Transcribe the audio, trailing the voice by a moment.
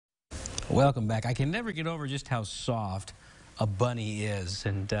Welcome back. I can never get over just how soft a bunny is,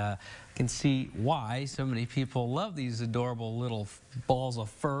 and can see why so many people love these adorable little balls of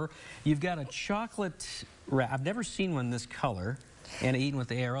fur. You've got a chocolate wrap. I've never seen one this color. Anna Eaton with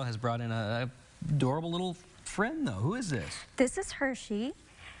the ARL has brought in a adorable little friend, though. Who is this? This is Hershey.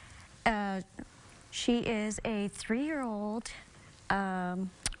 She is a 3-year-old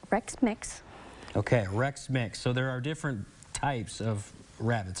Rex mix. Okay, Rex mix. So there are different types of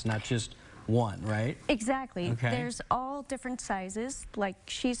rabbits, not just one, right? Exactly. Okay. There's all different sizes. Like,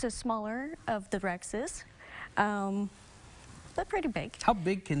 she's a smaller of the Rexes, but pretty big. How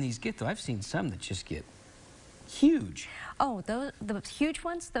big can these get, though? I've seen some that just get huge. Oh, the huge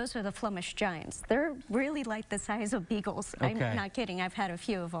ones, those are the Flemish Giants. They're really like the size of beagles. Okay. I'm not kidding. I've had a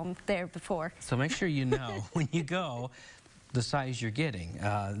few of them there before. So make sure you know when you go the size you're getting.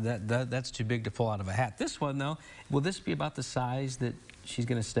 That's too big to pull out of a hat. This one, though, will this be about the size that she's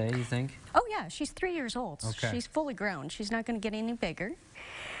going to stay, you think? Oh, yeah. She's 3 years old. Okay. She's fully grown. She's not going to get any bigger.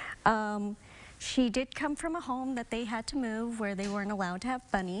 She did come from a home that they had to move where they weren't allowed to have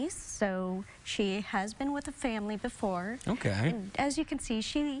bunnies, so she has been with a family before. Okay. And as you can see,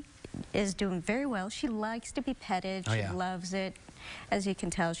 she is doing very well. She likes to be petted. Oh, she yeah. loves it. As you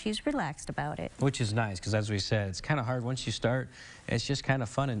can tell, she's relaxed about it. Which is nice, because as we said, it's kind of hard once you start. It's just kind of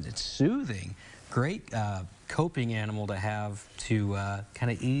fun, and it's soothing. Great coping animal to have to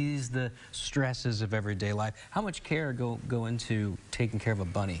kind of ease the stresses of everyday life. How much care go into taking care of a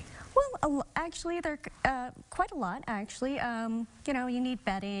bunny? Well, actually, they're quite a lot, actually. You know, you need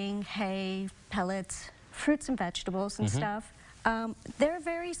bedding, hay, pellets, fruits and vegetables and stuff. They're a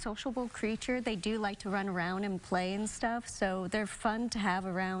very sociable creature. They do like to run around and play and stuff, so they're fun to have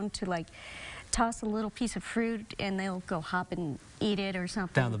around to, like, toss a little piece of fruit and they'll go hop and eat it or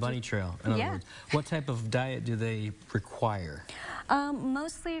something. Down the bunny trail, in other words. What type of diet do they require?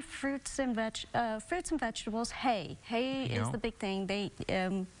 Mostly fruits and vegetables. Hay. Hay is the big thing.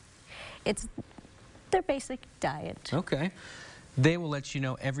 It's their basic diet. Okay. They will let you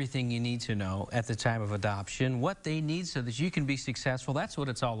know everything you need to know at the time of adoption, what they need so that you can be successful. That's what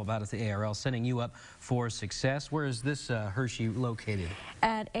it's all about at the ARL, setting you up for success. Where is this Hershey located?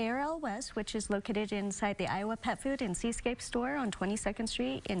 At ARL West, which is located inside the Iowa Pet Food and Seascape store on 22nd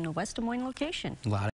Street in the West Des Moines location.